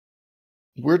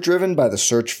We're driven by the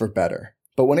search for better.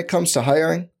 But when it comes to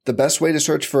hiring, the best way to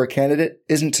search for a candidate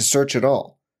isn't to search at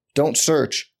all. Don't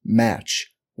search,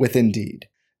 match with Indeed.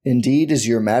 Indeed is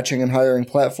your matching and hiring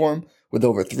platform with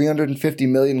over 350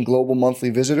 million global monthly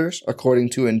visitors,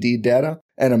 according to Indeed data,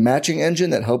 and a matching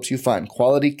engine that helps you find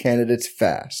quality candidates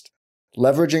fast.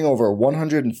 Leveraging over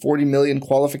 140 million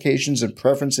qualifications and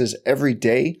preferences every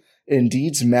day,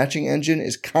 Indeed's matching engine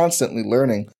is constantly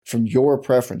learning from your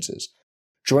preferences.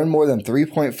 Join more than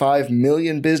 3.5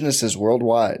 million businesses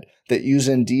worldwide that use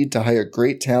Indeed to hire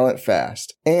great talent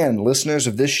fast. And listeners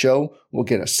of this show will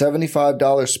get a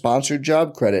 $75 sponsored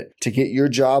job credit to get your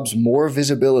jobs more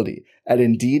visibility at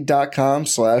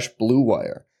Indeed.com/Blue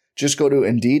Wire. Just go to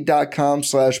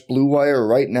Indeed.com/Blue Wire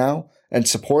right now and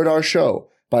support our show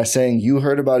by saying you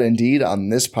heard about Indeed on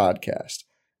this podcast.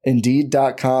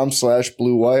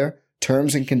 Indeed.com/Blue Wire.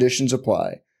 Terms and conditions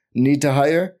apply. Need to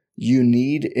hire? You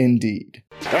need Indeed.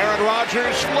 Aaron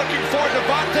Rodgers looking for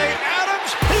Devontae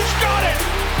Adams. He's got it.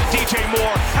 DJ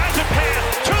Moore has a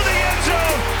pass to the end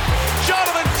zone.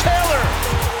 Jonathan Taylor,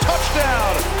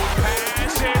 touchdown.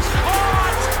 Pass is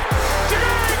caught.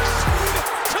 Diggs,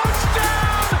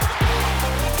 touchdown.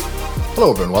 Hello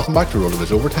everyone, welcome back to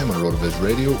RotoViz Overtime on RotoViz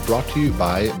Radio, brought to you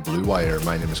by Blue Wire.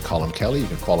 My name is Colin Kelly. You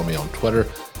can follow me on Twitter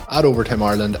at Overtime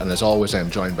Ireland, and as always,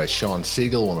 I'm joined by Sean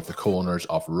Siegel, one of the co-owners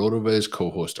of RotoViz,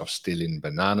 co-host of Stealing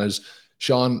Bananas.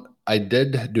 Sean, I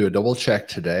did do a double check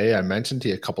today. I mentioned to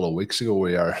you a couple of weeks ago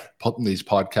we are putting these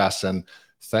podcasts in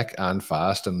thick and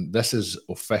fast, and this is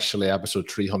officially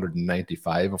episode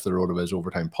 395 of the RotoViz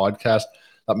Overtime podcast.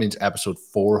 That means episode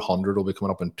 400 will be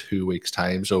coming up in 2 weeks'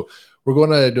 time. So we're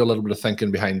going to do a little bit of thinking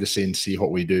behind the scenes, see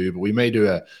what we do. But we may do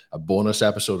a bonus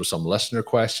episode of some listener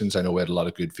questions. I know we had a lot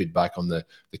of good feedback on the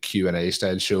Q&A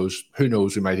style shows. Who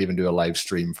knows, we might even do a live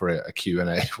stream for a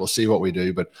Q&A. We'll see what we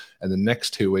do. But in the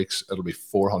next 2 weeks, it'll be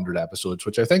 400 episodes,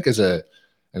 which I think is a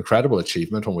incredible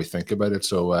achievement when we think about it.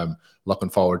 So looking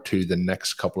forward to the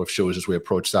next couple of shows as we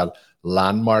approach that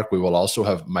landmark. We will also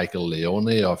have Michael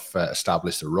Leone of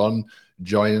Establish the Run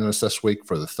joining us this week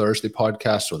for the Thursday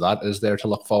podcast. So that is there to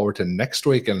look forward to next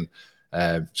week. And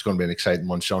it's going to be an exciting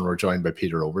one, Sean. We're joined by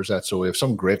Peter Overzet. So we have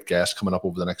some great guests coming up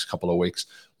over the next couple of weeks.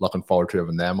 Looking forward to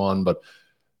having them on. But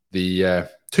the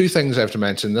two things I have to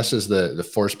mention, this is the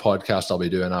first podcast I'll be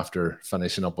doing after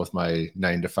finishing up with my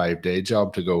 9-to-5 day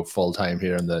job to go full-time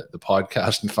here in the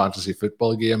podcast and fantasy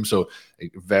football game. So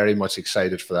very much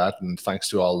excited for that. And thanks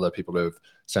to all the people who have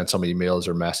sent some emails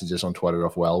or messages on Twitter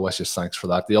of well wishes. Thanks for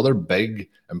that. The other big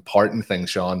important thing,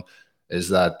 Sean, is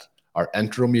that our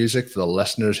intro music for the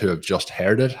listeners who have just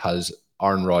heard it has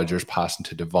Aaron Rodgers passing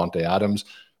to Devontae Adams.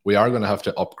 We are going to have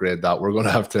to upgrade that. We're going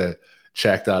to have to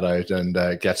check that out and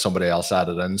get somebody else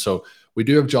added in. So we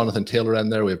do have Jonathan Taylor in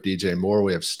there. We have DJ Moore.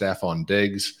 We have Stephon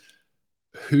Diggs.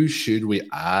 Who should we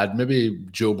add? Maybe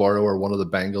Joe Burrow or one of the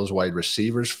Bengals wide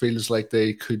receivers feels like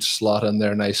they could slot in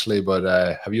there nicely. But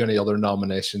have you any other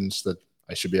nominations that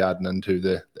I should be adding into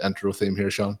the intro theme here,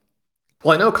 Sean?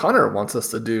 Well, I know Connor wants us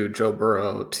to do Joe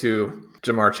Burrow to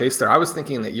Jamar Chase there. I was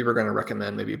thinking that you were going to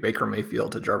recommend maybe Baker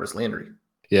Mayfield to Jarvis Landry.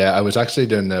 Yeah, I was actually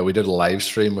doing, we did a live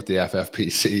stream with the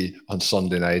FFPC on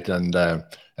Sunday night, and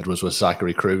it was with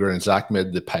Zachary Kruger, and Zach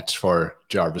made the pitch for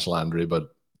Jarvis Landry, but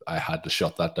I had to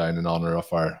shut that down in honor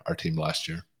of our team last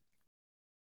year.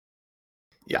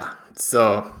 Yeah,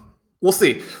 so we'll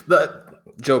see. The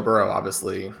Joe Burrow,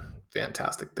 obviously,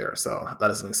 fantastic there. So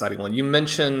that is an exciting one. You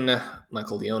mentioned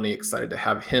Michael Leone, excited to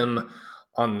have him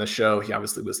on the show. He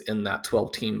obviously was in that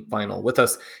 12-team final with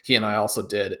us. He and I also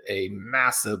did a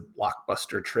massive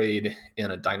blockbuster trade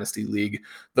in a dynasty league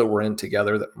that we're in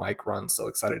together that Mike runs. So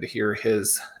excited to hear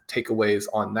his takeaways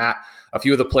on that. A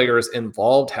few of the players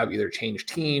involved have either changed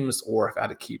teams or have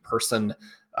had a key person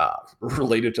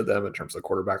related to them in terms of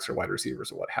quarterbacks or wide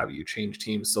receivers or what have you change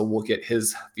teams. So we'll get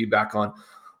his feedback on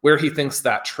where he thinks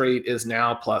that trade is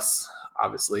now, plus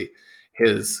obviously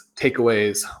his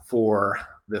takeaways for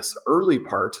this early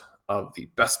part of the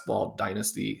best ball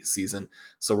dynasty season.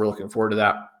 So we're looking forward to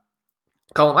that.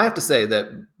 Colin, I have to say that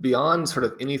beyond sort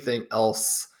of anything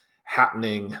else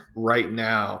happening right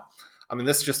now, I mean,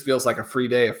 this just feels like a free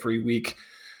day, a free week.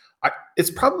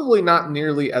 It's probably not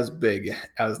nearly as big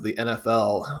as the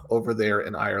NFL over there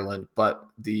in Ireland, but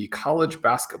the college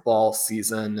basketball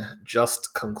season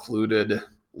just concluded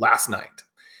last night.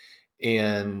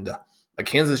 And the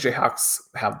Kansas Jayhawks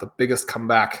have the biggest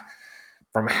comeback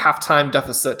from a halftime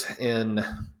deficit in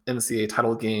NCAA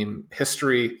title game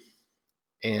history.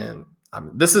 And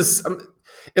this is,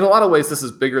 in a lot of ways, this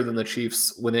is bigger than the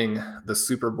Chiefs winning the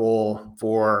Super Bowl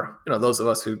for, those of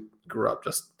us who grew up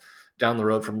just down the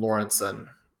road from Lawrence. And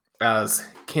as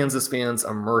Kansas fans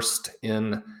immersed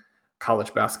in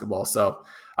college basketball. So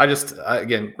I just,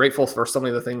 again, grateful for so many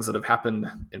of the things that have happened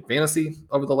in fantasy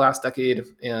over the last decade.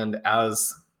 And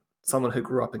as someone who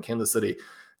grew up in Kansas City,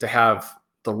 to have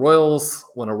the Royals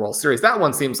win a World Series, that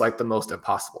one seems like the most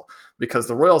impossible because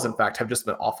the Royals, in fact, have just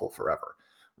been awful forever,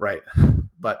 right?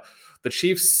 But the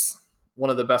Chiefs, one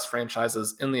of the best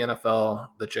franchises in the NFL,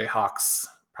 the Jayhawks,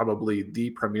 probably the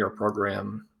premier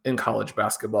program in college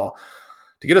basketball,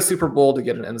 to get a Super Bowl, to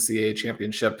get an NCAA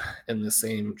championship in the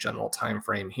same general time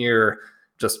frame here.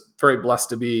 Just very blessed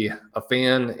to be a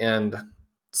fan, and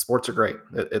sports are great.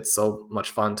 It's so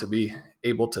much fun to be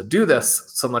able to do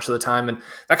this so much of the time. And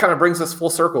that kind of brings us full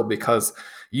circle because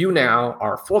you now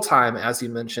are full-time, as you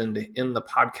mentioned, in the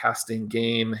podcasting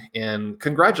game. And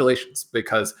congratulations,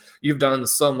 because you've done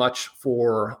so much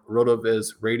for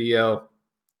RotoViz Radio.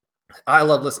 I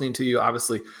love listening to you.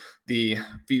 Obviously, the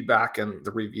feedback and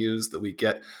the reviews that we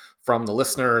get from the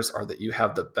listeners are that you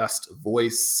have the best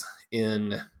voice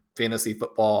in fantasy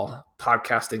football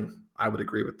podcasting. I would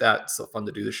agree with that. It's so fun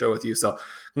to do the show with you. So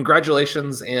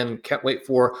congratulations, and can't wait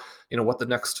for, what the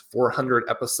next 400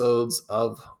 episodes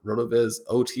of RotoViz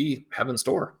OT have in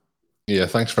store. Yeah,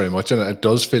 thanks very much. And it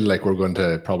does feel like we're going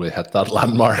to probably hit that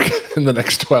landmark in the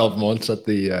next 12 months at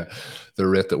the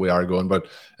rate that we are going. But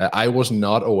I was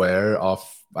not aware of,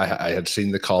 I had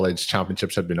seen the college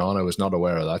championships had been on. I was not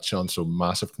aware of that, Sean. So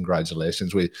massive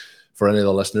congratulations. For any of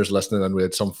the listeners listening, and we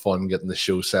had some fun getting the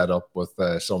show set up with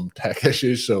some tech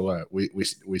issues. So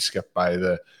we skipped by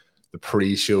the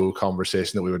pre-show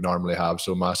conversation that we would normally have.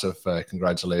 So massive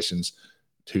congratulations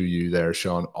to you there,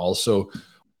 Sean. Also,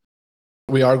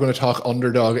 we are going to talk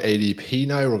underdog ADP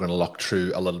now. We're going to look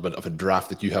through a little bit of a draft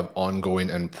that you have ongoing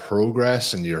in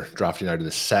progress, and you're drafting out of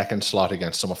the second slot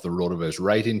against some of the RotoViz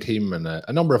writing team and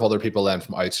a number of other people then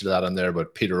from outside of that in there,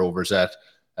 but Peter Overzet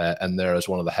in there as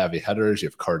one of the heavy hitters. You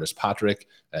have Curtis Patrick,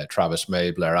 Travis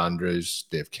May, Blair Andrews,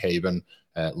 Dave Caban,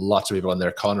 lots of people in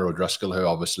there. Connor O'Driscoll, who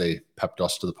obviously pepped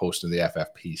us to the post in the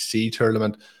FFPC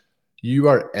tournament. You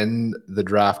are in the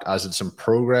draft as it's in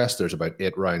progress. There's about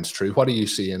 8 rounds through. What are you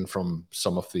seeing from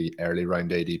some of the early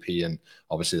round ADP? And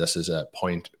obviously this is a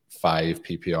 0.5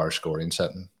 PPR scoring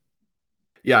setting.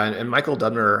 Yeah, and Michael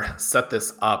Dubner set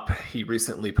this up. He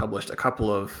recently published a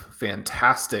couple of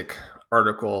fantastic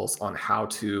articles on how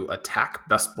to attack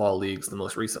best ball leagues. The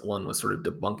most recent one was sort of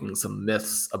debunking some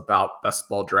myths about best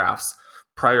ball drafts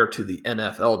prior to the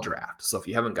NFL draft. So if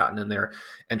you haven't gotten in there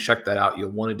and checked that out, you'll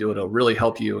want to do it. It'll really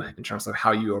help you in terms of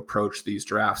how you approach these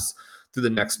drafts through the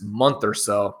next month or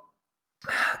so.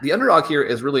 The underdog here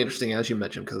is really interesting, as you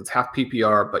mentioned, because it's half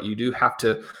PPR, but you do have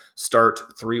to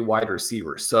start 3 wide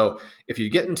receivers. So if you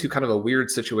get into kind of a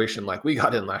weird situation like we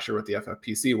got in last year with the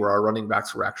FFPC, where our running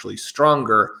backs were actually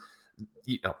stronger,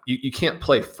 you can't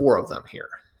play 4 of them here.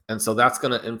 And so that's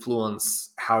going to influence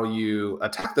how you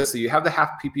attack this. So you have the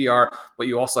half PPR, but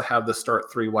you also have the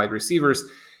start 3 wide receivers.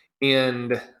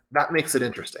 And that makes it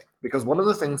interesting because one of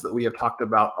the things that we have talked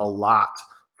about a lot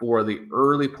for the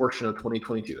early portion of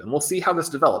 2022, and we'll see how this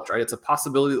develops, right? It's a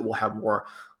possibility that we'll have more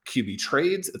QB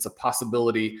trades. It's a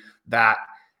possibility that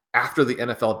after the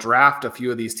NFL draft, a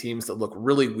few of these teams that look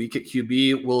really weak at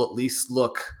QB will at least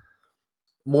look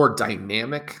more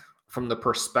dynamic from the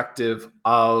perspective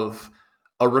of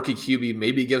a rookie QB.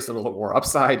 Maybe gives them a little more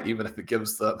upside, even if it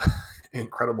gives the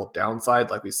incredible downside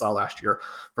like we saw last year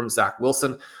from Zach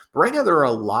Wilson. But right now, there are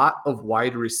a lot of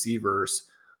wide receivers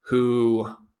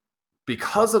who,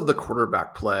 because of the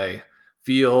quarterback play,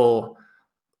 feel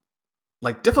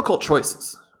like difficult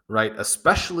choices, right?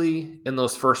 Especially in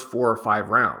those first 4 or 5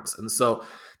 rounds. And so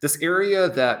this area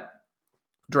that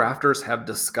drafters have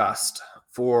discussed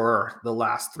for the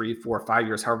last 3, 4, 5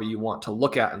 years, however you want to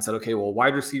look at, and said, okay, well,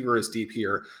 wide receiver is deep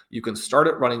here. You can start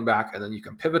at running back and then you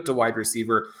can pivot to wide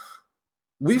receiver.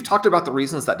 We've talked about the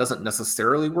reasons that doesn't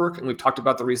necessarily work. And we've talked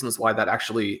about the reasons why that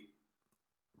actually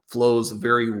flows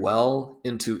very well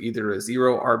into either a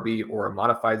 0 RB or a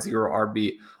modified 0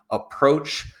 RB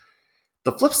approach.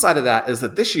 The flip side of that is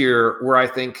that this year, where I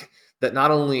think that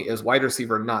not only is wide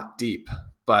receiver not deep,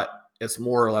 but it's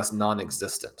more or less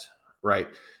non-existent, right?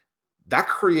 That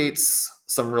creates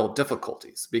some real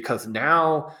difficulties because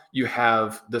now you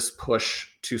have this push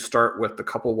to start with a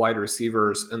couple wide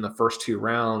receivers in the first 2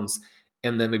 rounds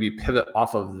and then maybe pivot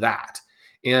off of that.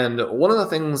 And one of the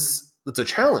things that's a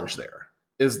challenge there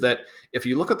is that if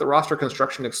you look at the roster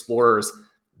construction explorers,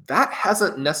 that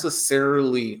hasn't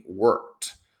necessarily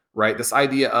worked, right? This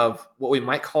idea of what we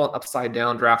might call an upside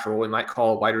down draft, or what we might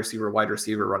call a wide receiver,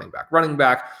 running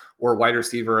back, or wide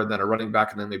receiver, and then a running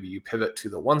back, and then maybe you pivot to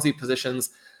the onesie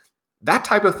positions. That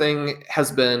type of thing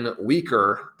has been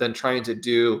weaker than trying to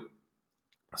do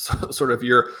sort of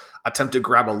your attempt to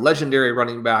grab a legendary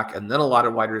running back and then a lot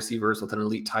of wide receivers with an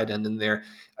elite tight end in there.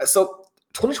 So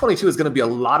 2022 is going to be a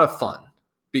lot of fun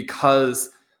because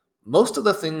most of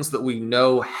the things that we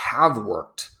know have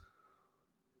worked,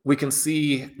 we can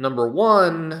see, number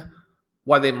one,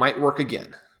 why they might work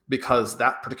again, because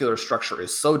that particular structure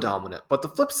is so dominant. But the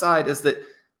flip side is that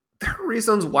there are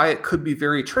reasons why it could be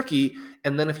very tricky.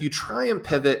 And then if you try and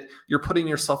pivot, you're putting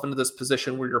yourself into this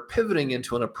position where you're pivoting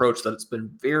into an approach that's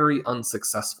been very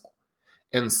unsuccessful.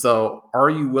 And so are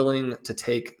you willing to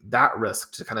take that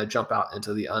risk to kind of jump out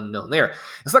into the unknown there?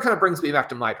 And so that kind of brings me back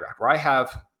to my draft, where I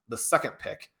have the second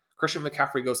pick. Christian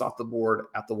McCaffrey goes off the board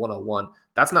at the 101.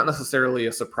 That's not necessarily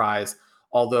a surprise,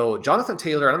 although Jonathan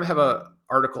Taylor, and I'm going to have an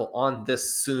article on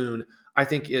this soon, I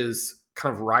think is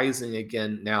kind of rising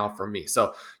again now for me.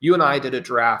 So you and I did a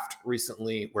draft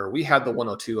recently where we had the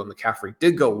 102 and McCaffrey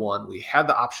did go 1. We had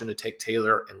the option to take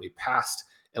Taylor and we passed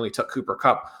and we took Cooper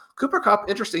Kupp. Cooper Kupp,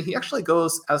 interesting, he actually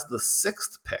goes as the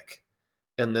 6th pick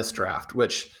in this draft,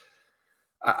 which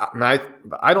I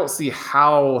don't see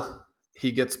how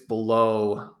he gets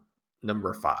below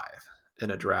number 5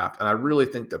 in a draft. And I really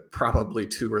think that probably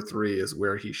 2 or 3 is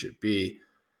where he should be.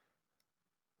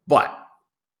 But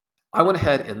I went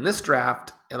ahead in this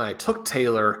draft and I took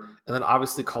Taylor, and then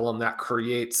obviously, Colm, that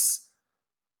creates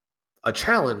a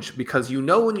challenge because you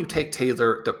know when you take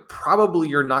Taylor that probably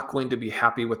you're not going to be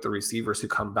happy with the receivers who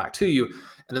come back to you.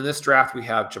 And in this draft, we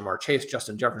have Ja'Marr Chase,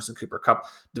 Justin Jefferson, Cooper Kupp,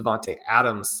 Devontae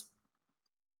Adams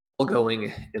all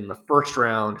going in the first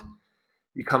round.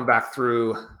 You come back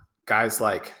through guys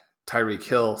like Tyreek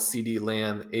Hill, CeeDee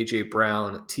Lamb, A.J.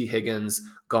 Brown, T. Higgins,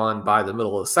 gone by the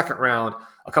middle of the second round.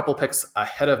 A couple picks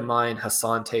ahead of mine,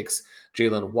 Hassan takes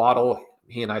Jalen Waddle.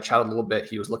 He and I chatted a little bit.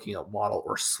 He was looking at Waddle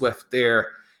or Swift there.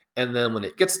 And then when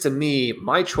it gets to me,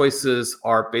 my choices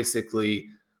are basically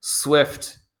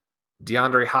Swift,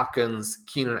 DeAndre Hopkins,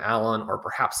 Keenan Allen, or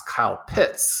perhaps Kyle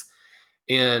Pitts.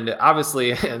 And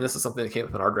obviously, and this is something that came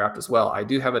up in our draft as well, I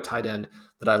do have a tight end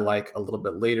that I like a little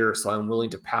bit later, so I'm willing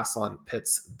to pass on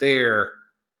Pitts there.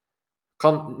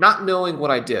 Not knowing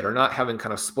what I did or not having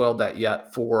kind of spoiled that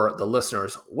yet for the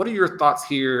listeners, what are your thoughts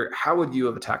here? How would you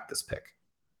have attacked this pick?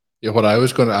 Yeah,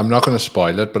 I'm not going to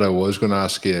spoil it, but I was going to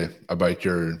ask you about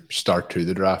your start to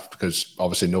the draft, because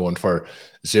obviously knowing for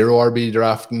zero RB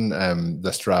drafting,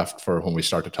 this draft, for when we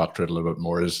start to talk to it a little bit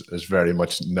more, is very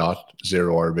much not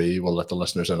zero RB. We'll let the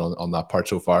listeners in on that part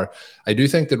so far. I do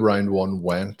think that round 1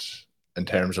 went, in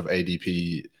terms of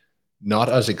ADP, not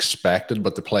as expected,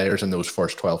 but the players in those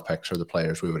first 12 picks are the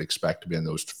players we would expect to be in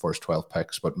those first 12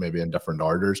 picks, but maybe in different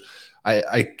orders.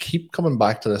 I keep coming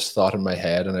back to this thought in my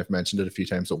head, and I've mentioned it a few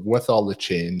times, that with all the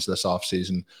change this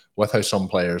offseason, with how some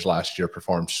players last year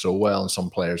performed so well and some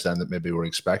players then that maybe were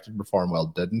expected to perform well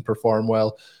didn't perform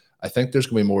well, I think there's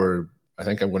going to be more, I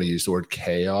think I'm going to use the word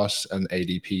chaos in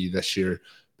ADP this year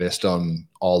based on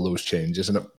all those changes.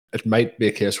 And it might be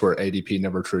a case where ADP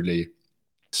never truly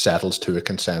settles to a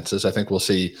consensus. I think we'll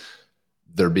see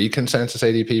there be consensus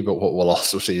ADP, but what we'll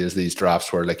also see is these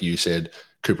drafts where, like you said,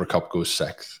 Cooper Kupp goes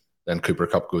 6th, then Cooper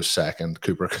Kupp goes 2nd.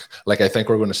 I think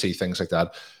we're going to see things like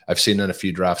that. I've seen in a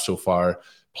few drafts so far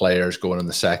players going in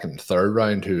the 2nd and 3rd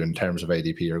round who, in terms of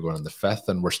ADP, are going in the 5th,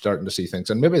 and we're starting to see things.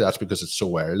 And maybe that's because it's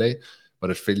so early, but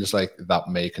it feels like that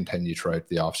may continue throughout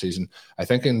the offseason. I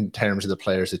think in terms of the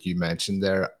players that you mentioned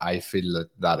there, I feel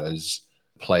that is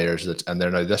players that, and they're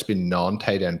now this being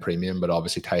non-tight end premium, but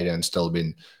obviously tight end still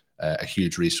being a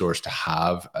huge resource to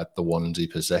have at the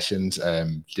onesie positions.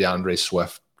 DeAndre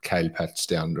Swift, Kyle Pitts,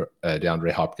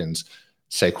 DeAndre Hopkins,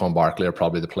 Saquon Barkley are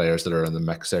probably the players that are in the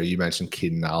mix there. You mentioned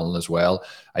Keenan Allen as well.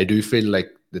 I do feel like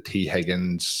the T.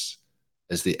 Higgins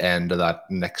is the end of that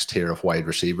next tier of wide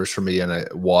receivers for me, and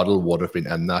Waddle would have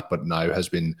been in that, but now has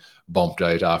been bumped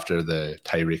out after the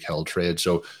Tyreek Hill trade.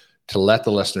 So to let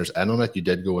the listeners in on it, you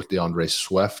did go with DeAndre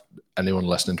Swift. Anyone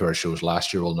listening to our shows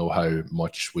last year will know how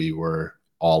much we were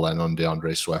all in on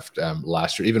DeAndre Swift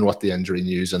last year, even with the injury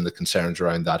news and the concerns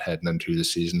around that heading into the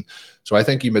season. So I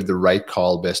think you made the right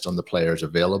call based on the players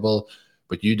available,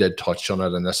 but you did touch on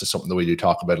it, and this is something that we do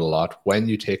talk about a lot. When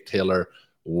you take Taylor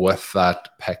with that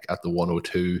pick at the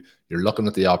 102, you're looking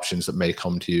at the options that may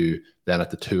come to you then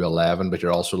at the 211, but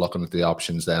you're also looking at the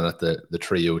options then at the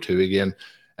 302 again.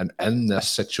 And in this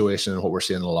situation, and what we're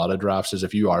seeing in a lot of drafts is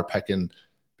if you are picking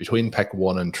between pick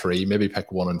 1 and 3, maybe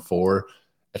pick 1 and 4,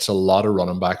 it's a lot of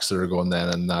running backs that are going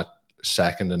then in that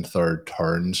 2nd and 3rd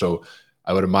turn. So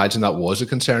I would imagine that was a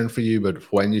concern for you. But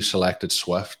when you selected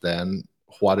Swift, then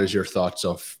what is your thoughts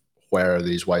of where are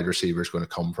these wide receivers going to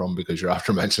come from? Because you're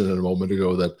after mentioning a moment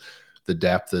ago that the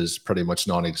depth is pretty much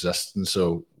non-existent.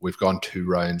 So we've gone 2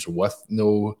 rounds with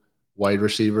no wide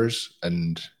receivers,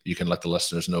 and you can let the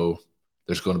listeners know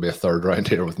there's going to be a third round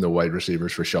here with no wide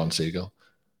receivers for Shawn Siegele.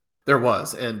 There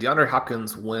was, and DeAndre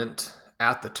Hopkins went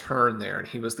at the turn there, and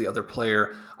he was the other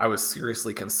player I was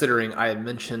seriously considering. I had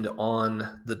mentioned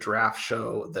on the draft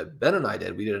show that Ben and I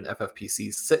did. We did an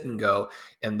FFPC sit and go,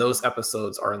 and those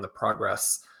episodes are in the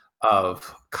progress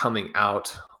of coming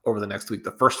out over the next week.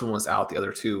 The first one was out. The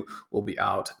other two will be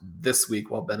out this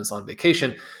week while Ben is on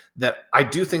vacation. That I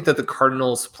do think that the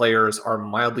Cardinals players are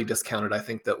mildly discounted. I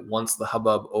think that once the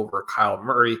hubbub over Kyler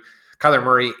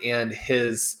Murray and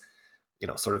his,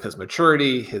 sort of his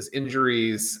maturity, his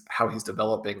injuries, how he's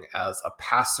developing as a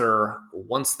passer,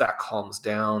 once that calms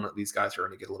down, these guys are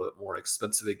going to get a little bit more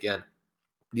expensive again.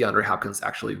 DeAndre Hopkins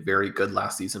actually very good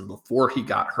last season before he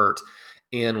got hurt.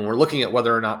 And when we're looking at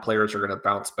whether or not players are going to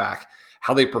bounce back,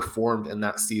 how they performed in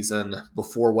that season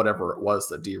before whatever it was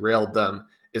that derailed them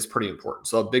is pretty important.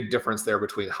 So a big difference there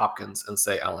between Hopkins and,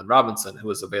 say, Allen Robinson, who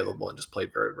was available and just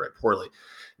played very, very poorly.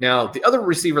 Now, the other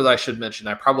receiver that I should mention,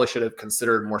 I probably should have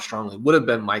considered more strongly, would have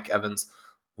been Mike Evans.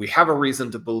 We have a reason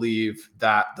to believe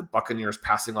that the Buccaneers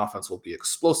passing offense will be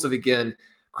explosive again.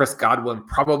 Chris Godwin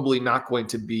probably not going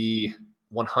to be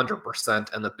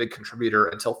 100% and the big contributor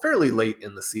until fairly late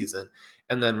in the season.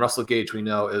 And then Russell Gage, we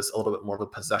know, is a little bit more of a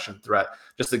possession threat,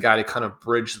 just a guy to kind of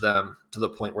bridge them to the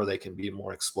point where they can be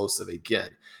more explosive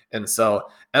again. And so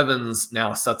Evans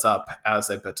now sets up as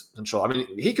a potential,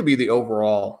 he could be the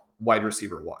overall wide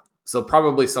receiver one. So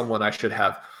probably someone I should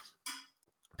have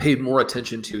paid more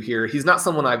attention to here. He's not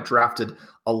someone I've drafted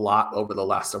a lot over the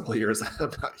last several years.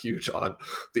 I'm not huge on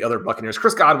the other Buccaneers.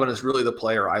 Chris Godwin is really the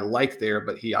player I like there,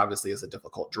 but he obviously is a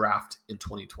difficult draft in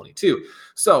 2022.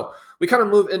 So we kind of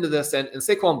move into this, and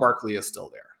Saquon Barkley is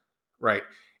still there, right?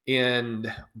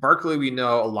 And Barkley, we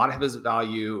know a lot of his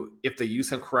value, if they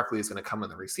use him correctly, is going to come in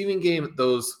the receiving game.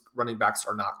 Those running backs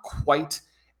are not quite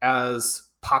as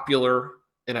popular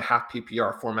in a half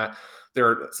PPR format. There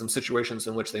are some situations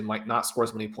in which they might not score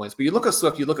as many points. But you look at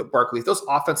Swift, you look at Barkley, if those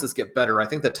offenses get better, I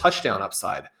think the touchdown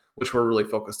upside, which we're really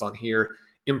focused on here,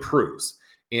 improves.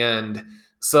 And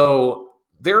so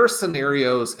there are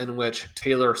scenarios in which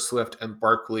Taylor, Swift, and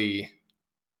Barkley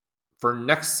for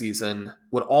next season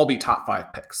would all be top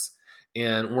 5 picks.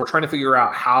 And we're trying to figure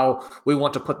out how we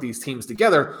want to put these teams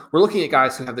together. We're looking at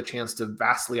guys who have the chance to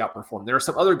vastly outperform. There are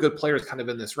some other good players kind of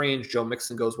in this range. Joe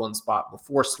Mixon goes one spot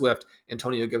before Swift.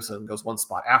 Antonio Gibson goes one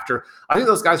spot after. I think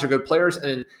those guys are good players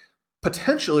and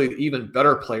potentially even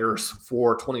better players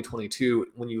for 2022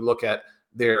 when you look at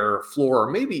their floor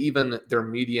or maybe even their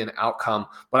median outcome.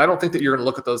 But I don't think that you're going to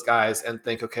look at those guys and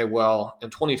think, okay, well, in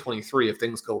 2023, if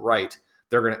things go right,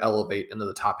 they're going to elevate into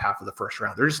the top half of the first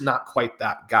round. They're just not quite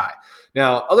that guy.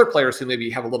 Now, other players who maybe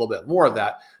have a little bit more of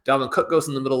that, Dalvin Cook goes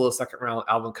in the middle of the second round.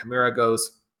 Alvin Kamara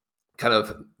goes kind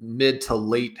of mid to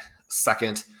late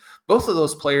second. Both of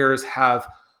those players have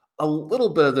a little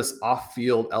bit of this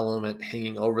off-field element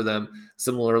hanging over them,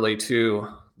 similarly to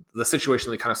the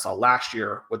situation we kind of saw last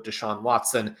year with Deshaun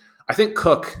Watson. I think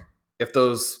Cook, if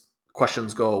those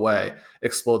questions go away,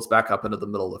 explodes back up into the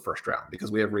middle of the first round because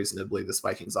we have reason to believe this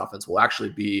Vikings offense will actually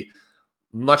be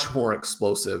much more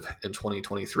explosive in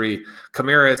 2023.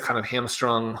 Kamara is kind of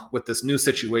hamstrung with this new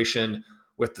situation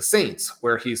with the Saints,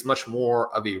 where he's much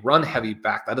more of a run-heavy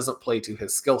back. That doesn't play to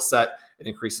his skill set. It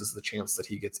increases the chance that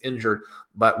he gets injured.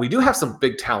 But we do have some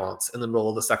big talents in the middle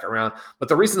of the second round. But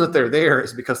the reason that they're there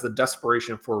is because the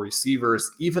desperation for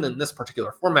receivers, even in this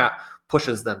particular format,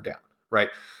 pushes them down, right?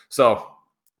 So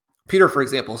Peter, for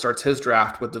example, starts his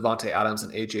draft with Devontae Adams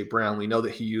and A.J. Brown. We know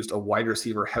that he used a wide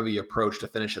receiver-heavy approach to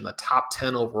finish in the top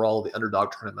 10 overall of the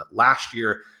underdog tournament last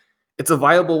year. It's a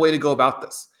viable way to go about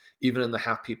this, even in the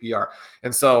half PPR.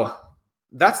 And so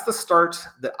that's the start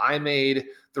that I made.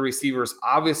 The receivers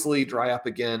obviously dry up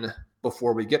again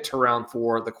before we get to round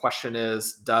 4. The question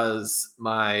is, does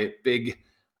my big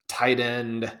tight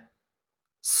end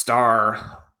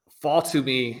star fall to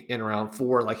me in round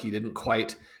 4 like he didn't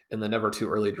quite in the never too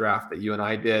early draft that you and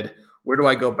I did? Where do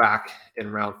I go back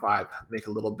in round 5? Make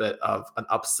a little bit of an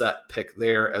upset pick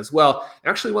there as well. I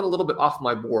actually went a little bit off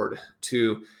my board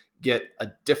to get a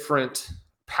different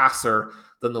passer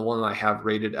than the one I have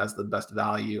rated as the best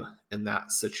value in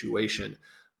that situation.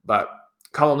 But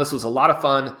Colin, this was a lot of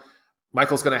fun.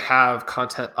 Michael's going to have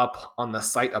content up on the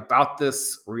site about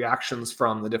this, reactions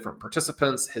from the different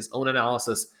participants, his own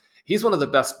analysis. He's one of the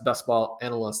best ball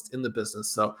analysts in the business.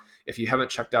 So if you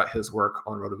haven't checked out his work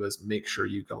on RotoViz, make sure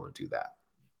you go and do that.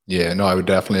 Yeah, no, I would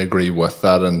definitely agree with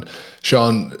that. And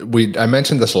Sean, I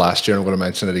mentioned this last year, and I'm going to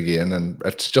mention it again. And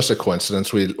it's just a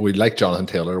coincidence. We like Jonathan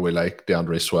Taylor. We like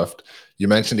DeAndre Swift. You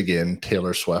mentioned again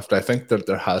Taylor Swift. I think that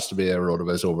there has to be a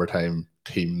RotoViz overtime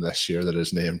team this year that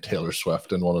is named Taylor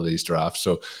Swift in one of these drafts.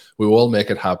 So we will make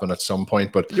it happen at some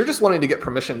point. But you're just wanting to get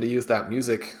permission to use that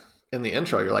music in the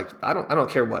intro. You're like, I don't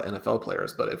care what NFL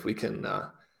players, but if we can,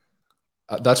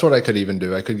 that's what I could even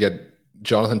do. I could get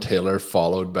Jonathan Taylor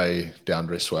followed by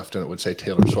DeAndre Swift, and it would say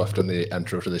Taylor Swift in the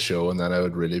intro to the show, and then I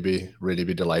would really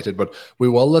be delighted. But we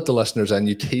will let the listeners in.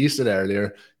 You teased it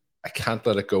earlier. I can't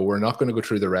let it go. We're not going to go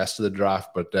through the rest of the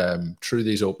draft, but through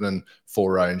these opening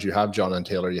 4 rounds, you have Jonathan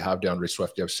Taylor, you have DeAndre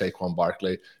Swift, you have Saquon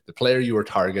Barkley. The player you were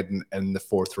targeting in the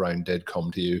 4th round did come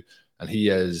to you, and he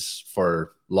is,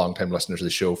 for long-time listeners of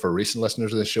the show, for recent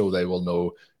listeners of the show, they will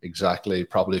know exactly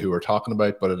probably who we're talking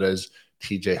about, but it is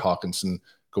TJ Hawkinson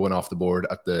going off the board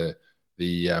at the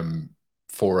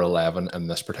 4-11 in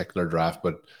this particular draft.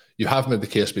 But you have made the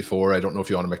case before. I don't know if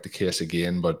you want to make the case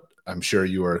again, but I'm sure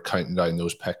you were counting down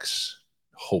those picks,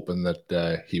 hoping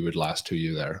that he would last to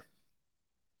you there.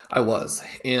 I was.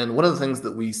 And one of the things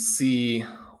that we see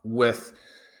with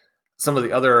some of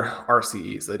the other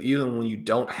RCEs, that even when you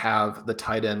don't have the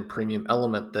tight end premium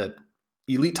element, that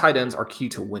elite tight ends are key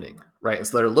to winning, right? And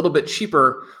so they're a little bit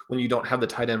cheaper when you don't have the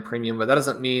tight end premium, but that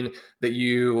doesn't mean that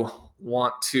you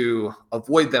want to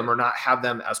avoid them or not have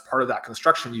them as part of that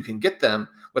construction. You can get them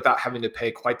without having to pay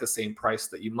quite the same price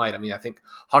that you might. I mean, I think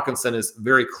Hawkinson is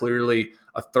very clearly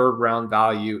a 3rd round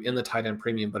value in the tight end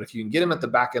premium, but if you can get him at the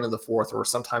back end of the 4th or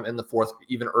sometime in the 4th,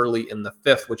 even early in the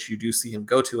 5th, which you do see him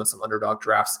go to in some underdog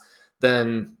drafts,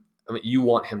 then I mean, you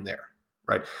want him there,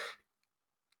 right?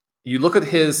 You look at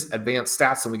his advanced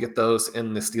stats, and we get those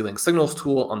in the Stealing Signals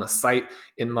tool on the site.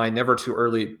 In my Never Too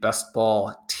Early Best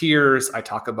Ball tiers, I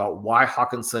talk about why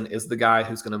Hawkinson is the guy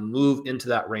who's going to move into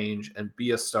that range and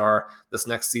be a star this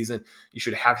next season. You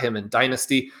should have him in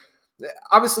Dynasty.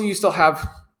 Obviously, you still have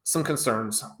some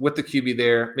concerns with the QB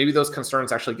there. Maybe those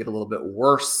concerns actually get a little bit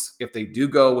worse if they do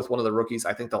go with one of the rookies.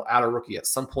 I think they'll add a rookie at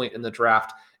some point in the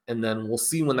draft, and then we'll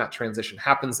see when that transition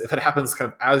happens. If it happens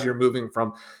kind of as you're moving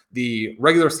from the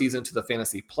regular season to the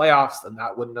fantasy playoffs, then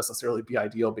that wouldn't necessarily be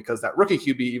ideal, because that rookie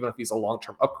QB, even if he's a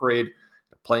long-term upgrade,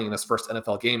 playing in his first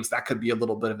NFL games, that could be a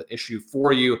little bit of an issue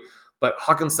for you. But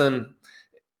Hawkinson,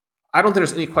 I don't think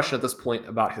there's any question at this point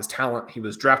about his talent. He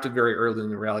was drafted very early in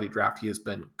the reality draft. He has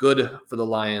been good for the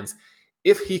Lions.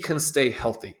 If he can stay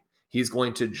healthy, he's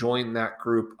going to join that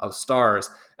group of stars.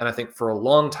 And I think for a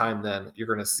long time, then you're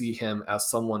going to see him as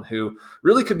someone who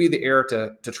really could be the heir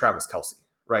to Travis Kelce,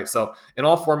 right? So in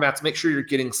all formats, make sure you're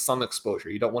getting some exposure.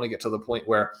 You don't want to get to the point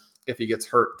where if he gets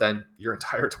hurt, then your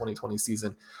entire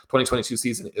 2022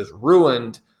 season is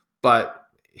ruined. But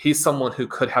he's someone who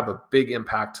could have a big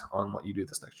impact on what you do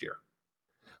this next year.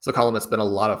 So Colin, it's been a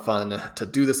lot of fun to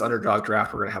do this underdog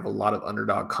draft. We're going to have a lot of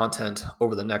underdog content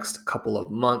over the next couple of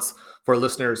months. For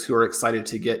listeners who are excited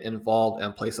to get involved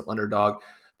and play some underdog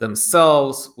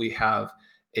themselves, we have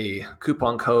a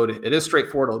coupon code. It is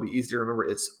straightforward. It'll be easy to remember.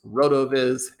 It's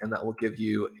RotoViz, and that will give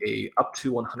you a up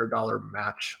to $100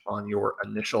 match on your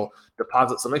initial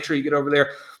deposit. So make sure you get over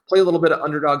there, play a little bit of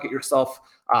underdog, get yourself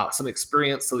some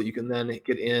experience so that you can then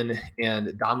get in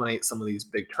and dominate some of these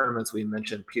big tournaments. We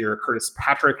mentioned Peter Curtis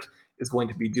Patrick is going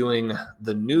to be doing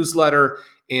the newsletter,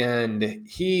 and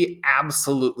he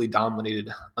absolutely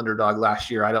dominated underdog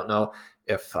last year. I don't know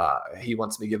if he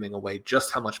wants me giving away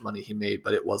just how much money he made,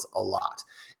 but it was a lot.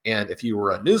 And if you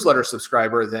were a newsletter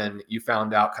subscriber, then you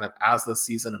found out kind of as the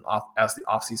season and as the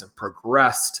offseason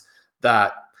progressed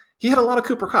that he had a lot of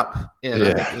Cooper Kupp. And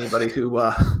I think anybody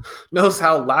who knows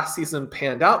how last season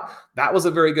panned out, that was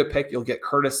a very good pick. You'll get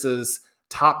Curtis's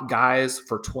top guys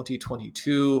for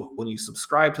 2022 when you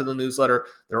subscribe to the newsletter.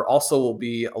 There also will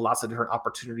be lots of different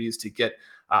opportunities to get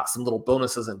some little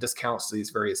bonuses and discounts to these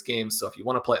various games. So if you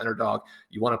want to play underdog,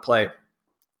 you want to play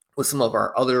with some of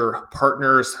our other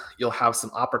partners, you'll have some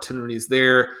opportunities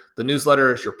there. The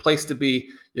newsletter is your place to be.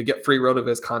 You'll get free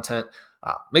RotoViz content.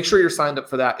 Make sure you're signed up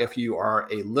for that. If you are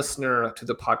a listener to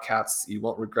the podcasts, you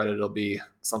won't regret it. It'll be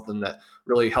something that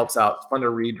really helps out, fun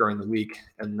to read during the week,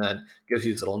 and then gives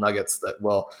you these little nuggets that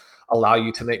will allow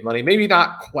you to make money. Maybe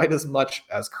not quite as much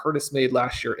as Curtis made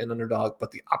last year in underdog,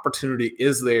 but the opportunity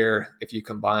is there if you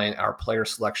combine our player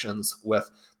selections with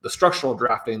the structural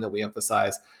drafting that we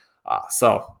emphasize.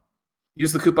 So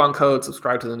use the coupon code,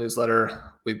 subscribe to the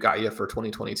newsletter. We've got you for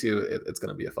 2022. It's going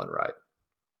to be a fun ride.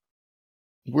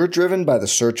 We're driven by the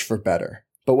search for better.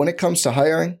 But when it comes to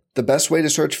hiring, the best way to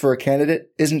search for a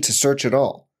candidate isn't to search at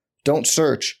all. Don't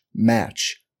search,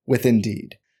 match with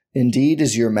Indeed. Indeed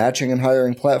is your matching and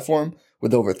hiring platform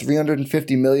with over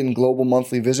 350 million global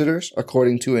monthly visitors,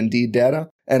 according to Indeed data,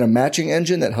 and a matching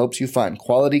engine that helps you find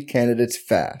quality candidates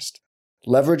fast.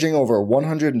 Leveraging over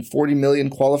 140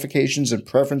 million qualifications and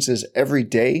preferences every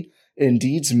day,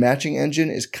 Indeed's matching engine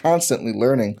is constantly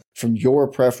learning from your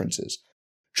preferences.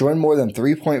 Join more than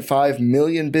 3.5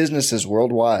 million businesses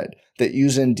worldwide that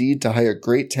use Indeed to hire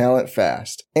great talent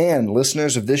fast. And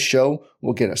listeners of this show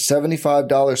will get a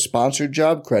 $75 sponsored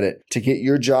job credit to get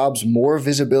your jobs more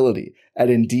visibility at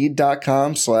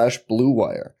Indeed.com/Blue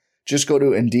Wire. Just go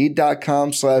to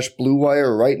Indeed.com/Blue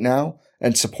Wire right now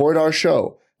and support our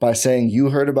show by saying you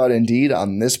heard about Indeed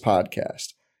on this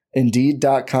podcast.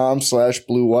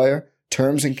 Indeed.com/Blue Wire.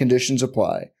 Terms and conditions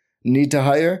apply. Need to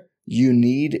hire? You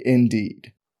need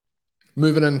Indeed.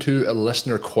 Moving into a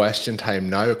listener question time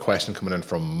now. A question coming in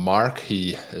from Mark.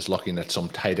 He is looking at some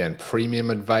tight end premium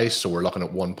advice. So we're looking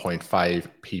at 1.5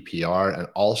 PPR and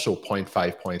also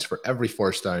 0.5 points for every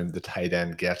first down the tight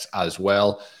end gets as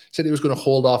well. Said he was going to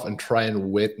hold off and try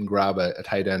and wait and grab a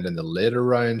tight end in the later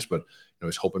rounds, but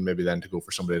he's hoping maybe then to go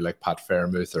for somebody like Pat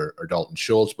Fairmouth or Dalton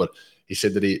Schultz. But he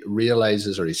said that he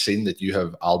realizes, or he's seen that you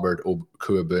have Albert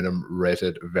Okwuegbunam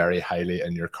rated very highly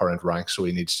in your current rank. So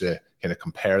he needs to kind of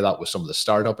compare that with some of the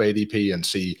startup ADP and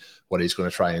see what he's going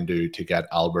to try and do to get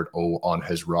Albert O on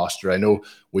his roster. I know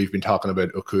we've been talking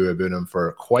about Okwuegbunam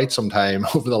for quite some time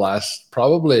over the last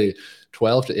probably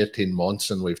 12 to 18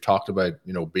 months. And we've talked about,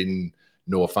 being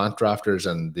Noah Fant drafters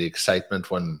and the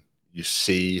excitement when you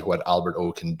see what Albert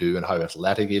O can do and how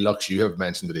athletic he looks. You have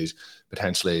mentioned that he's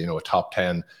potentially, a top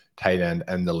 10 tight end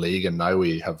in the league. And now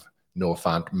we have Noah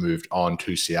Fant moved on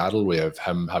to Seattle. We have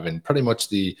him having pretty much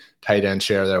the tight end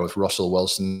share there with Russell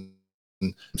Wilson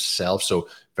himself. So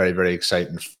very, very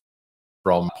exciting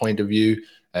from point of view.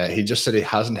 He just said he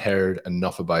hasn't heard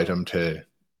enough about him to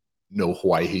know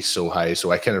why he's so high.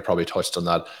 So I kind of probably touched on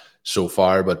that so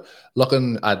far. But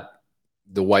looking at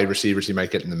the wide receivers he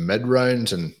might get in the mid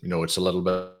rounds, and it's a little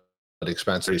bit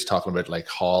expensive. He's talking about like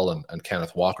Hall and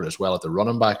Kenneth Walker as well at the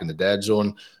running back in the dead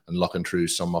zone, and looking through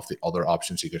some of the other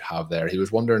options he could have there. He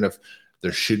was wondering if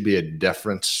there should be a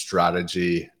different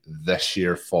strategy this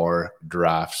year for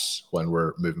drafts when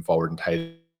we're moving forward in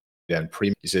tight end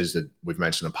premium. He says that we've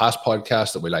mentioned in past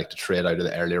podcasts that we like to trade out of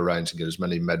the earlier rounds and get as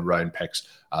many mid-round picks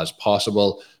as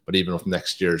possible. But even with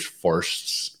next year's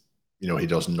firsts, he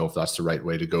doesn't know if that's the right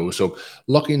way to go. So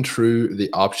looking through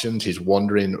the options, he's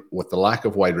wondering, with the lack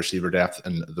of wide receiver depth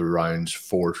in the rounds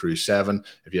 4 through 7,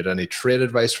 if you had any trade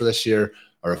advice for this year,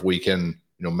 or if we can,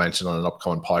 mention on an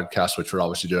upcoming podcast, which we're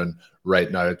obviously doing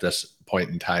right now at this point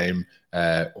in time,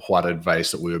 what advice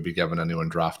that we would be giving anyone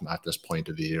drafting at this point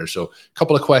of the year. So a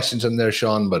couple of questions in there,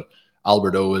 Sean, but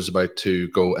Albert O is about to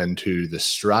go into the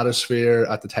stratosphere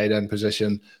at the tight end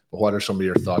position. But what are some of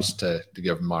your thoughts to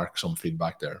give Mark some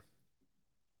feedback there?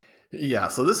 Yeah,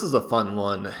 so this is a fun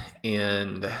one,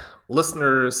 and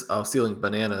listeners of Stealing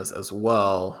Bananas as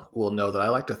well will know that I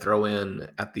like to throw in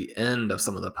at the end of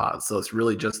some of the pods. So it's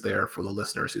really just there for the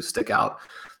listeners who stick out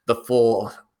the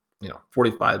full,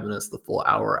 45 minutes, the full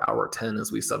hour 10,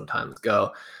 as we sometimes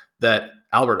go, that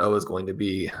Albert O is going to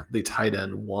be the tight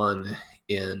end 1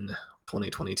 in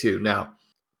 2022. Now,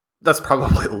 that's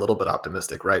probably a little bit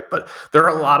optimistic, right? But there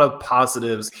are a lot of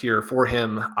positives here for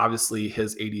him. Obviously,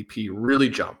 his ADP really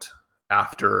jumped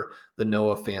after the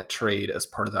Noah Fant trade as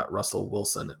part of that Russell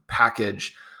Wilson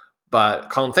package. But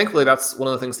Colin, thankfully, that's one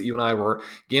of the things that you and I were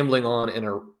gambling on in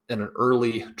an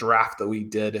early draft that we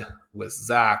did with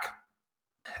Zach.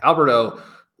 Alberto,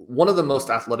 one of the most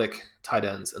athletic tight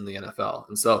ends in the NFL.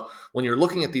 And so when you're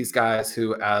looking at these guys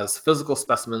who as physical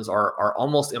specimens are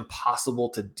almost impossible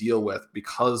to deal with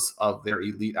because of their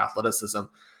elite athleticism,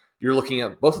 you're looking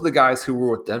at both of the guys who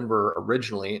were with Denver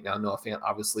originally, now Noah Fant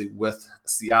obviously with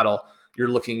Seattle. You're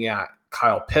looking at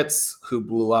Kyle Pitts, who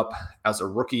blew up as a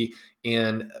rookie,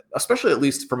 and especially at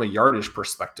least from a yardage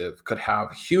perspective, could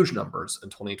have huge numbers in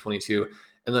 2022.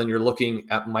 And then you're looking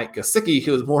at Mike Gesicki,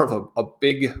 who is more of a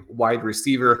big wide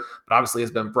receiver, but obviously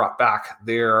has been brought back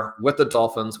there with the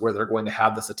Dolphins, where they're going to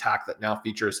have this attack that now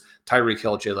features Tyreek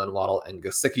Hill, Jalen Waddle, and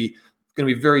Gesicki. It's going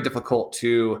to be very difficult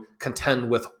to contend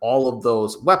with all of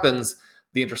those weapons.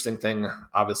 The interesting thing,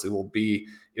 obviously, will be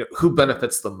who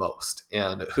benefits the most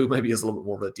and who maybe is a little bit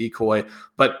more of a decoy.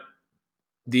 But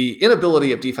the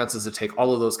inability of defenses to take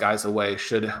all of those guys away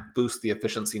should boost the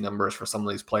efficiency numbers for some of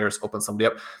these players, open somebody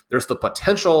up. There's the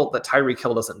potential that Tyreek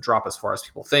Hill doesn't drop as far as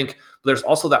people think, but there's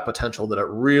also that potential that it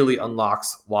really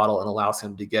unlocks Waddle and allows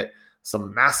him to get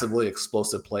some massively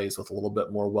explosive plays with a little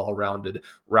bit more well-rounded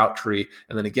route tree.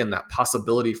 And then again, that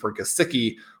possibility for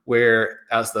Gesicki, where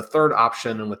as the third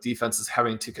option and with defenses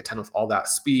having to contend with all that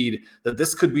speed, that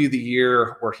this could be the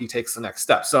year where he takes the next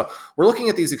step. So we're looking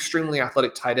at these extremely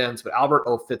athletic tight ends, but Albert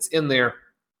O fits in there.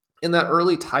 In that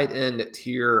early tight end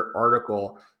tier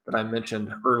article that I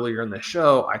mentioned earlier in the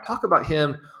show, I talk about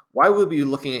him. Why would we be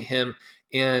looking at him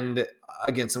And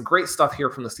again, some great stuff here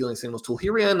from the Stealing Signals tool. He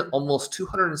ran almost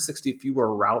 260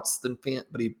 fewer routes than Fant,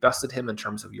 but he bested him in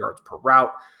terms of yards per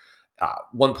route.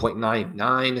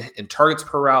 1.99 in targets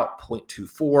per route,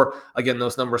 0.24. Again,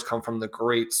 those numbers come from the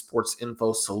great Sports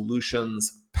Info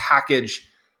Solutions package.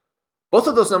 Both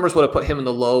of those numbers would have put him in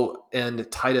the low end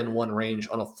tight end 1 range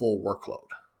on a full workload,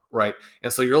 right?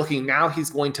 And so you're looking now, he's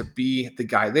going to be the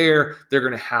guy there. They're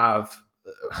going to have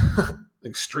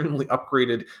extremely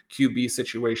upgraded QB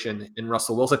situation in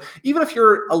Russell Wilson. Even if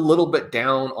you're a little bit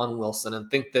down on Wilson and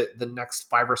think that the next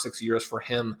 5 or 6 years for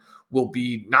him will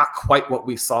be not quite what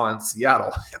we saw in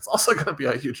Seattle, it's also going to be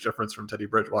a huge difference from Teddy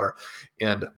Bridgewater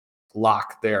and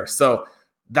Locke there. So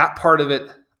that part of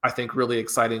it, I think, really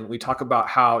exciting. We talk about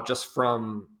how just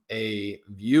from a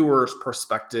viewer's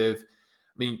perspective,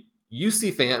 I mean, you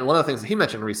see Fant, and one of the things that he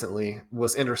mentioned recently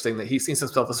was interesting, that he sees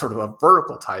himself as sort of a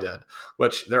vertical tight end,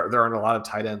 which there aren't a lot of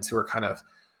tight ends who are kind of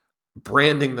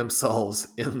branding themselves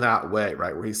in that way,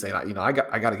 right? Where he's saying, I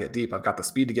got to get deep. I've got the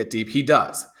speed to get deep. He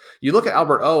does. You look at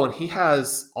Albert O, and he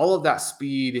has all of that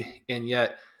speed and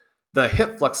yet the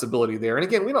hip flexibility there. And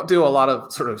again, we don't do a lot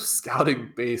of sort of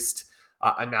scouting based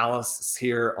analysis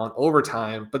here on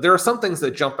Overtime, but there are some things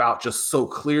that jump out just so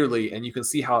clearly, and you can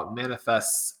see how it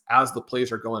manifests as the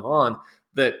plays are going on,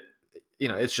 that,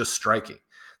 it's just striking.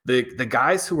 The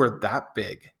guys who are that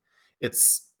big,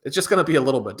 it's just going to be a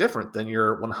little bit different than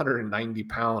your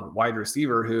 190-pound wide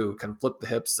receiver who can flip the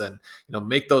hips and,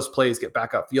 make those plays, get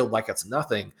back upfield like it's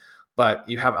nothing. But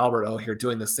you have Albert O here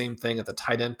doing the same thing at the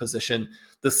tight end position.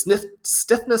 The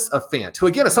stiffness of Fant, who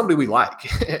again is somebody we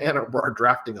like and are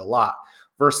drafting a lot,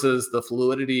 versus the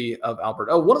fluidity of Albert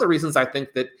O. One of the reasons I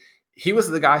think that he was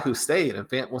the guy who stayed and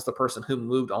Fant was the person who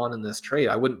moved on in this trade.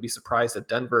 I wouldn't be surprised if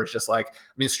Denver is just like,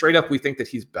 straight up, we think that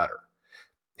he's better.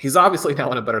 He's obviously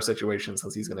now in a better situation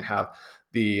since he's going to have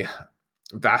the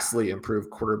vastly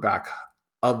improved quarterback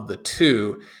of the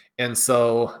two. And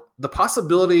so the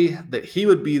possibility that he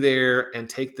would be there and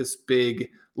take this big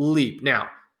leap. Now,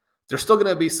 there's still going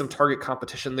to be some target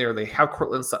competition there. They have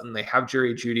Cortland Sutton. They have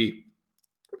Jerry Jeudy.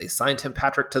 They signed Tim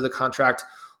Patrick to the contract.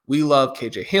 We love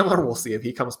KJ Hamler. We'll see if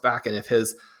he comes back and if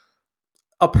his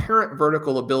apparent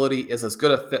vertical ability is as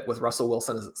good a fit with Russell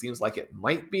Wilson as it seems like it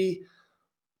might be.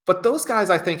 But those guys,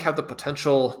 I think, have the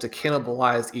potential to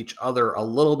cannibalize each other a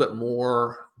little bit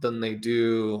more than they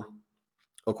do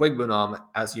Okwuegbunam,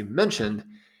 as you mentioned.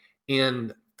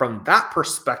 And from that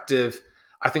perspective,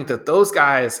 I think that those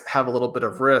guys have a little bit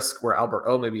of risk where Albert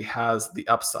O maybe has the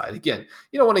upside. Again,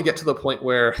 you don't want to get to the point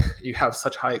where you have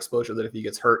such high exposure that if he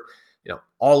gets hurt,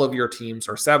 all of your teams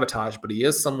are sabotaged, but he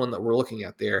is someone that we're looking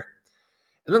at there.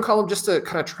 And then, Colin, just to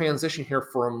kind of transition here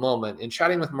for a moment, in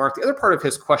chatting with Mark, the other part of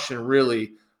his question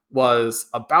really was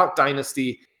about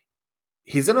Dynasty.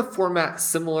 He's in a format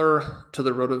similar to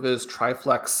the RotoViz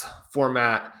Triflex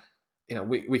format.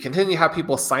 We continue to have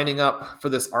people signing up for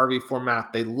this RV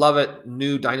format. They love it.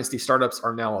 New Dynasty startups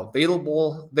are now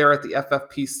available there at the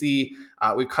FFPC.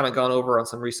 We've kind of gone over on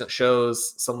some recent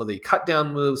shows some of the cut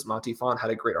down moves. Monty Font had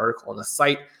a great article on the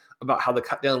site about how the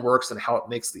cut down works and how it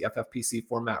makes the FFPC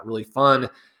format really fun.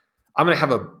 I'm going to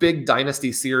have a big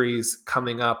Dynasty series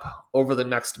coming up over the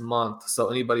next month. So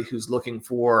anybody who's looking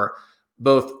for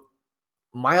both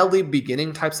mildly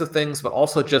beginning types of things, but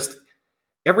also just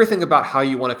everything about how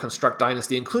you want to construct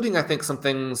Dynasty, including, I think, some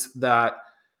things that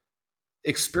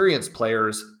experienced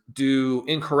players do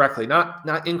incorrectly, not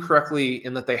incorrectly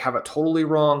in that they have it totally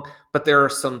wrong, but there are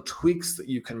some tweaks that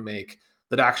you can make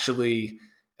that actually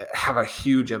have a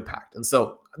huge impact. And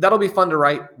so that'll be fun to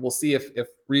write. We'll see if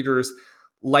readers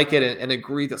like it and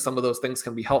agree that some of those things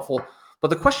can be helpful. But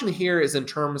the question here is in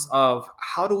terms of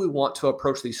how do we want to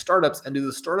approach these startups, and do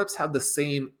the startups have the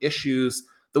same issues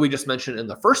that we just mentioned in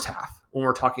the first half when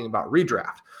we're talking about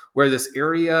redraft, where this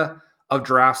area of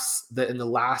drafts that in the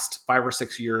last 5 or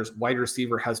 6 years, wide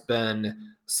receiver has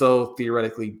been so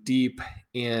theoretically deep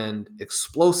and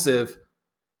explosive.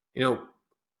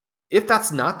 If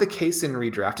that's not the case in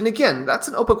redraft, and again, that's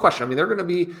an open question. There are going to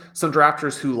be some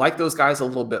drafters who like those guys a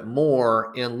little bit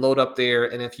more and load up there.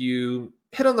 And if you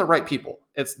hit on the right people,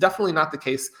 it's definitely not the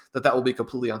case that will be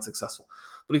completely unsuccessful.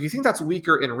 But if you think that's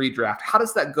weaker in redraft, how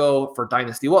does that go for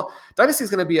Dynasty? Well, Dynasty is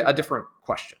going to be a different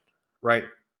question, right?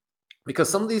 Because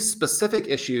some of these specific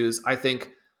issues, I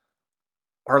think,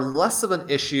 are less of an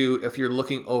issue if you're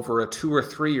looking over a 2 or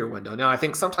 3 year window. Now, I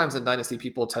think sometimes in Dynasty,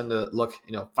 people tend to look,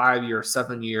 5 year,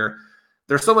 7 year.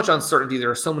 There's so much uncertainty. There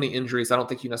are so many injuries. I don't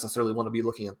think you necessarily want to be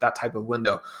looking at that type of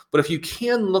window. But if you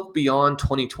can look beyond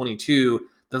 2022,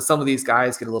 then some of these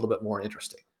guys get a little bit more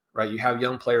interesting, right? You have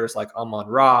young players like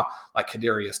Amon-Ra, like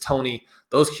Kadarius Toney.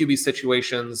 Those QB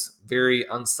situations, very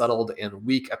unsettled and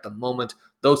weak at the moment.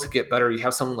 Those could get better. You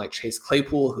have someone like Chase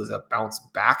Claypool, who's a bounce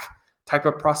back type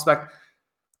of prospect.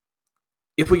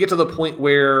 If we get to the point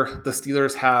where the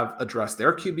Steelers have addressed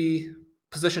their QB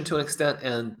position to an extent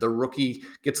and the rookie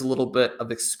gets a little bit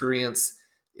of experience,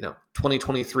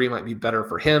 2023 might be better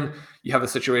for him. You have a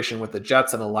situation with the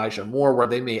Jets and Elijah Moore where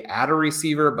they may add a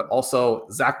receiver, but also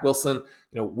Zach Wilson,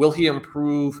 will he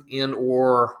improve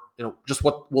or just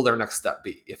what will their next step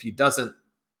be? If he doesn't,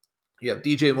 you have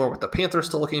DJ Moore with the Panthers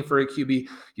still looking for a QB.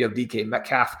 You have DK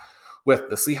Metcalf with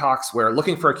the Seahawks where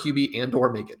looking for a QB and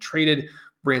or may get traded.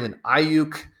 Brandon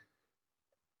Ayuk,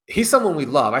 he's someone we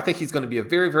love. I think he's going to be a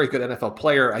very, very good NFL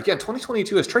player. Again,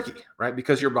 2022 is tricky, right?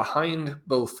 Because you're behind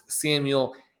both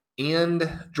Samuel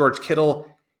and George Kittle.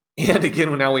 And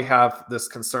again, now we have this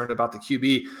concern about the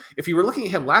QB. If you were looking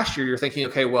at him last year, you're thinking,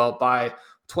 okay, well, by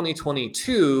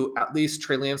 2022, at least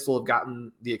Trey Lance will have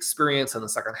gotten the experience in the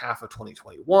second half of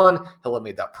 2021. He'll have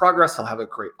made that progress. He'll have a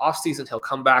great offseason. He'll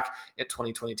come back in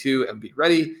 2022 and be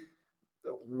ready.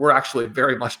 We're actually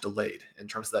very much delayed in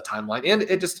terms of that timeline. And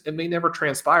it may never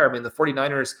transpire. I mean, the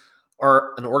 49ers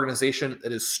are an organization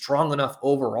that is strong enough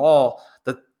overall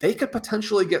that they could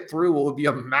potentially get through what would be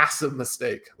a massive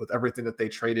mistake with everything that they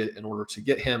traded in order to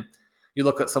get him. You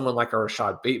look at someone like a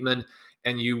Rashad Bateman,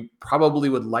 and you probably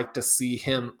would like to see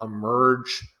him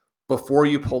emerge before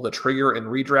you pull the trigger and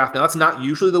redraft. Now, that's not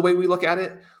usually the way we look at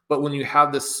it, but when you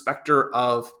have this specter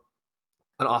of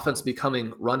an offense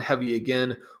becoming run heavy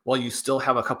again, while you still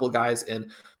have a couple of guys in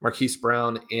Marquise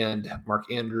Brown and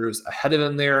Mark Andrews ahead of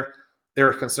him there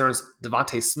are concerns.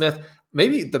 Devontae Smith,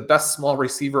 maybe the best small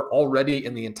receiver already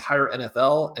in the entire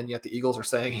NFL, and yet the Eagles are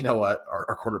saying, you know what,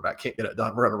 our quarterback can't get it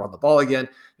done. We're going to run the ball again.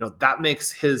 That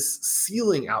makes his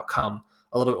ceiling outcome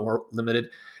a little bit more limited.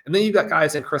 And then you've got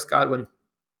guys in Chris Godwin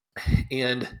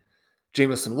and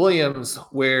Jameson Williams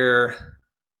where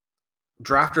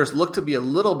drafters look to be a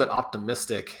little bit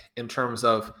optimistic in terms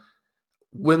of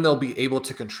when they'll be able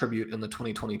to contribute in the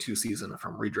 2022 season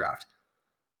from redraft.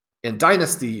 In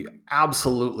Dynasty,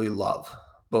 absolutely love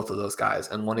both of those guys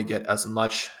and want to get as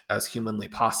much as humanly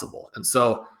possible. And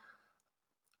so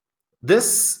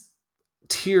this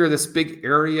tier, this big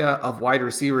area of wide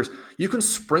receivers, you can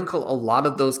sprinkle a lot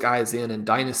of those guys in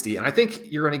Dynasty. And I think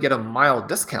you're going to get a mild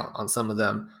discount on some of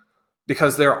them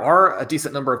because there are a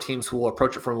decent number of teams who will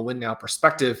approach it from a win now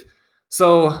perspective.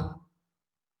 So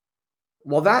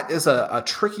while that is a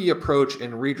tricky approach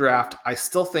in redraft, I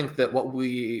still think that what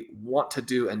we want to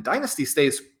do in Dynasty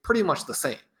stays pretty much the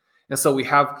same. And so we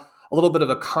have a little bit of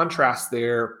a contrast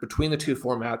there between the two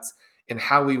formats and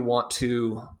how we want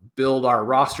to build our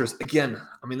rosters. Again,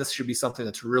 I mean, this should be something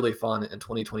that's really fun in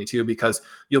 2022 because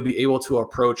you'll be able to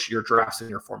approach your drafts and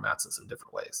your formats in some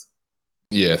different ways.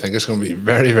 Yeah, I think it's going to be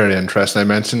very, very interesting. I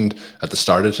mentioned at the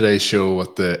start of today's show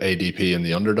with the ADP and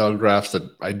the underdog drafts that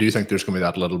I do think there's going to be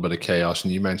that little bit of chaos.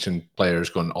 And you mentioned players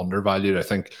going undervalued. I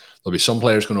think there'll be some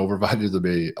players going overvalued. There'll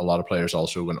be a lot of players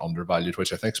also going undervalued,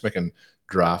 which I think is making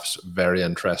drafts very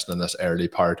interesting in this early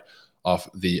part of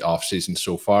the offseason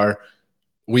so far.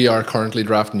 We are currently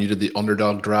drafting. You did the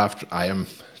underdog draft. I am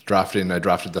drafting. I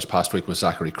drafted this past week with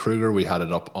Zachary Kruger. We had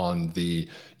it up on the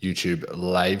YouTube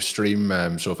live stream.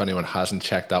 So if anyone hasn't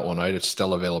checked that one out, it's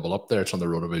still available up there. It's on the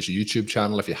RotoViz YouTube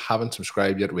channel. If you haven't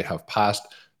subscribed yet, we have passed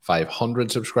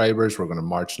 500 subscribers. We're going to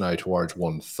march now towards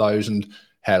 1,000.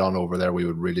 Head on over there. We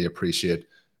would really appreciate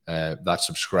that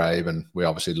subscribe. And we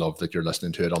obviously love that you're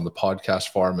listening to it on the podcast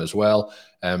form as well.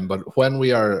 But when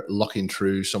we are looking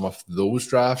through some of those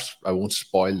drafts, I won't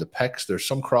spoil the picks. There's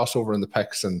some crossover in the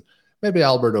picks, and maybe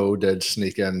Albert O did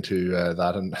sneak into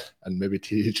that, and maybe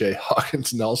TJ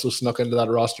Hawkinson also snuck into that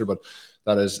roster, but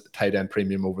that is tight end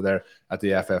premium over there at the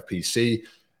FFPC.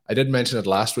 I did mention it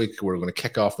last week. We're going to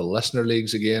kick off the listener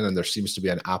leagues again, and there seems to be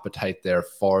an appetite there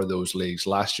for those leagues.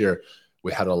 Last year,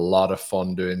 we had a lot of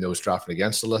fun doing those drafting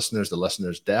against the listeners. The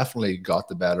listeners definitely got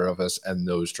the better of us in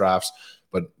those drafts,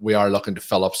 but we are looking to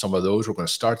fill up some of those. We're going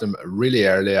to start them really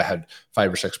early. I had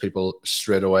 5 or 6 people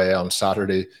straight away on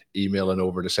Saturday emailing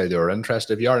over to say they were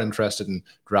interested. If you are interested in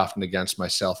drafting against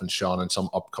myself and Sean in some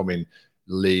upcoming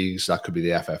leagues, that could be the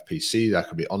FFPC, that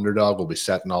could be Underdog. We'll be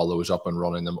setting all those up and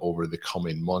running them over the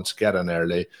coming months. Get in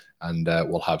early, and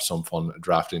we'll have some fun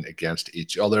drafting against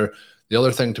each other. The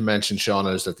other thing to mention, Sean,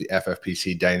 is that the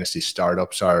FFPC Dynasty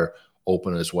startups are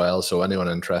open as well. So anyone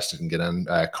interested can get in.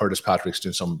 Curtis Patrick's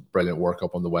doing some brilliant work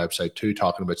up on the website too,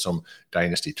 talking about some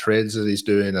dynasty trades that he's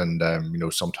doing, and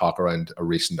some talk around a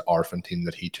recent orphan team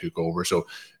that he took over. So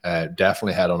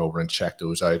definitely head on over and check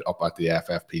those out up at the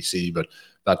FFPC. But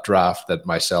that draft that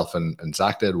myself and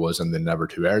Zach did was in the Never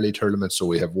Too Early tournament. So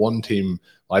we have one team.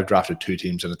 I've drafted 2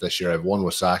 teams in it this year. I have one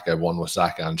with Zach, I have one with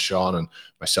Zach and Sean, and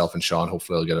myself and Sean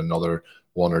hopefully will get another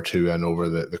 1 or 2 in over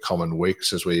the coming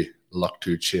weeks as we look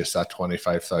to chase that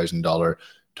 $25,000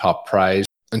 top prize.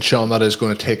 And Sean, that is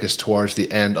going to take us towards the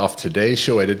end of today's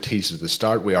show. I did tease at the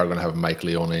start, we are going to have Mike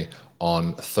Leone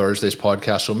on Thursday's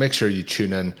podcast, so make sure you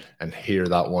tune in and hear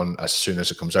that one as soon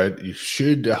as it comes out.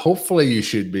 Hopefully you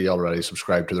should be already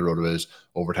subscribed to the RotoViz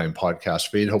Overtime podcast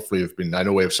feed. Hopefully I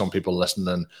know we have some people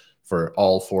listening for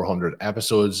all 400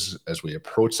 episodes as we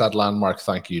approach that landmark.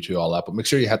 Thank you to all that, but make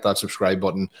sure you hit that subscribe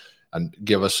button and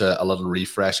give us a little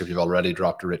refresh. If you've already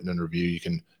dropped a written review, you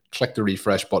can click the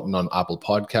refresh button on Apple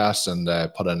Podcasts and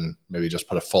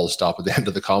put a full stop at the end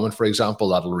of the comment, for example.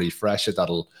 That'll refresh it.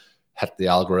 That'll hit the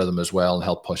algorithm as well and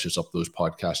help push us up those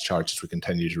podcast charts as we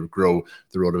continue to grow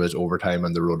the RotoViz Overtime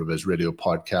and the RotoViz Radio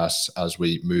podcasts as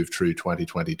we move through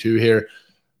 2022 here.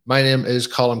 My name is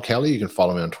Colm Kelly. You can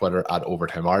follow me on Twitter at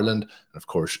Overtime Ireland. And of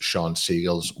course, Shawn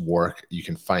Siegel's work, you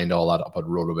can find all that up at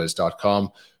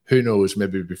rotoviz.com. Who knows,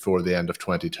 maybe before the end of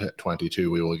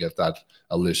 2022, we will get that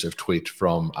elusive tweet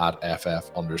from at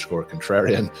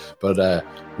 @FF_contrarian. But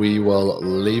we will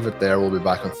leave it there. We'll be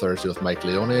back on Thursday with Mike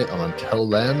Leone. And until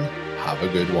then, have a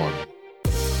good one.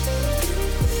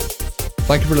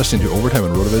 Thank you for listening to Overtime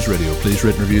on RotoViz Radio. Please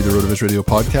rate and review the RotoViz Radio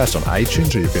podcast on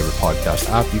iTunes or your favorite podcast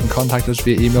app. You can contact us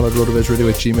via email at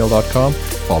rotovizradio@gmail.com.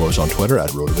 Follow us on Twitter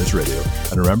at RotoViz Radio.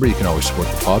 And remember, you can always support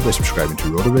the pod by subscribing to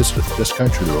RotoViz with a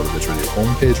discount through the RotoViz Radio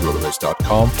homepage,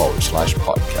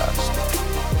 rotoviz.com/podcast.